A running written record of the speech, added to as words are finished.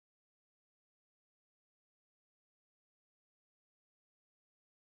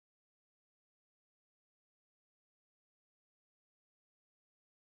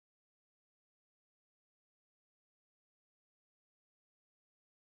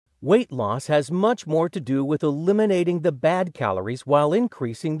Weight loss has much more to do with eliminating the bad calories while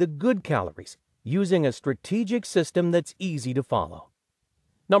increasing the good calories, using a strategic system that's easy to follow.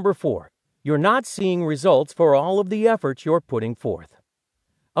 Number 4, you're not seeing results for all of the effort you're putting forth.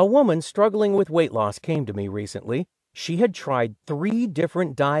 A woman struggling with weight loss came to me recently. She had tried 3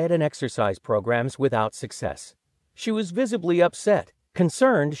 different diet and exercise programs without success. She was visibly upset,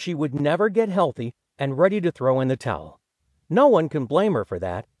 concerned she would never get healthy, and ready to throw in the towel. No one can blame her for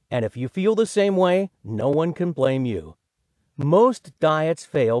that, and if you feel the same way, no one can blame you. Most diets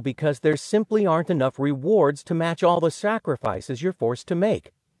fail because there simply aren't enough rewards to match all the sacrifices you're forced to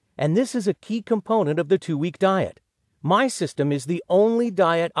make. And this is a key component of the 2-week diet. My system is the only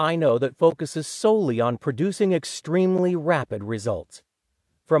diet I know that focuses solely on producing extremely rapid results.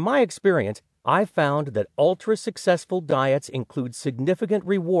 From my experience, I've found that ultra-successful diets include significant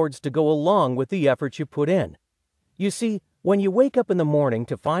rewards to go along with the effort you put in. You see, when you wake up in the morning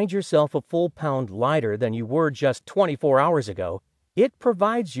to find yourself a full pound lighter than you were just 24 hours ago, it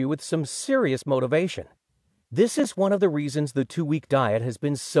provides you with some serious motivation. This is one of the reasons the 2-week diet has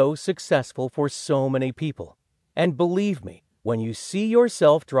been so successful for so many people. And believe me, when you see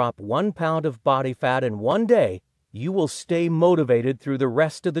yourself drop 1 pound of body fat in one day, you will stay motivated through the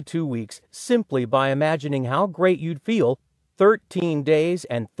rest of the 2 weeks simply by imagining how great you'd feel 13 days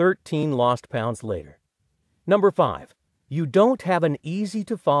and 13 lost pounds later. Number 5, you don't have an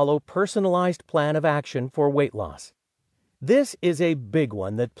easy-to-follow personalized plan of action for weight loss. This is a big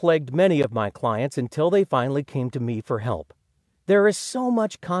one that plagued many of my clients until they finally came to me for help. There is so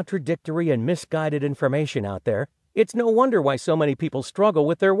much contradictory and misguided information out there, it's no wonder why so many people struggle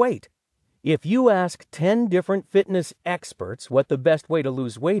with their weight. If you ask 10 different fitness experts what the best way to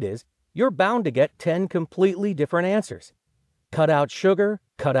lose weight is, you're bound to get 10 completely different answers. Cut out sugar,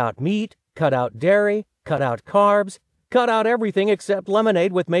 cut out meat, cut out dairy, cut out carbs, cut out everything except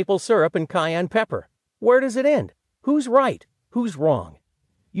lemonade with maple syrup and cayenne pepper. Where does it end? Who's right? Who's wrong?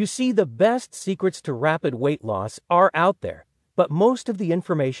 You see, the best secrets to rapid weight loss are out there, but most of the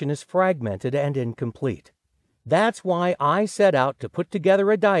information is fragmented and incomplete. That's why I set out to put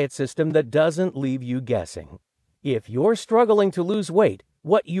together a diet system that doesn't leave you guessing. If you're struggling to lose weight,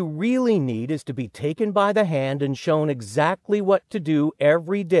 what you really need is to be taken by the hand and shown exactly what to do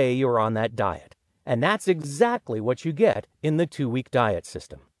every day you're on that diet. And that's exactly what you get in the 2-week diet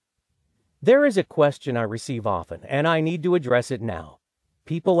system. There is a question I receive often, and I need to address it now.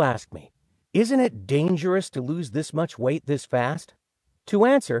 People ask me, isn't it dangerous to lose this much weight this fast? To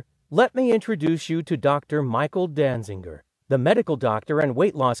answer, let me introduce you to Dr. Michael Danziger, the medical doctor and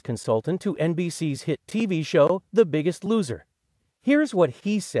weight loss consultant to NBC's hit TV show, The Biggest Loser. Here's what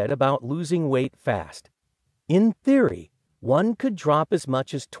he said about losing weight fast. In theory, one could drop as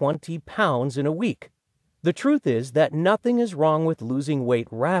much as 20 pounds in a week. The truth is that nothing is wrong with losing weight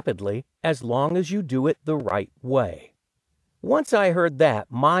rapidly as long as you do it the right way. Once I heard that,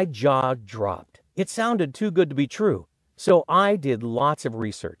 my jaw dropped. It sounded too good to be true, so I did lots of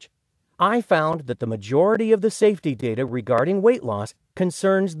research. I found that the majority of the safety data regarding weight loss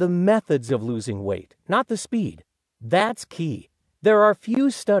concerns the methods of losing weight, not the speed. That's key. There are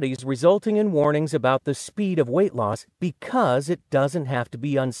few studies resulting in warnings about the speed of weight loss because it doesn't have to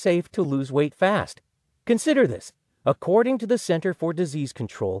be unsafe to lose weight fast. Consider this. According to the Center for Disease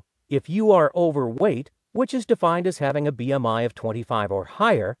Control, if you are overweight, which is defined as having a BMI of 25 or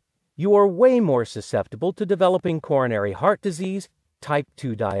higher, you are way more susceptible to developing coronary heart disease, type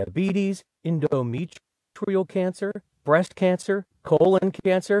 2 diabetes, endometrial cancer, breast cancer, colon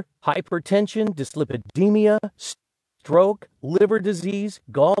cancer, hypertension, dyslipidemia, stroke, liver disease,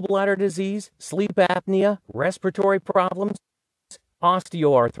 gallbladder disease, sleep apnea, respiratory problems,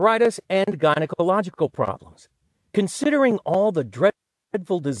 osteoarthritis, and gynecological problems. Considering all the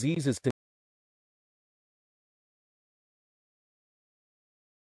dreadful diseases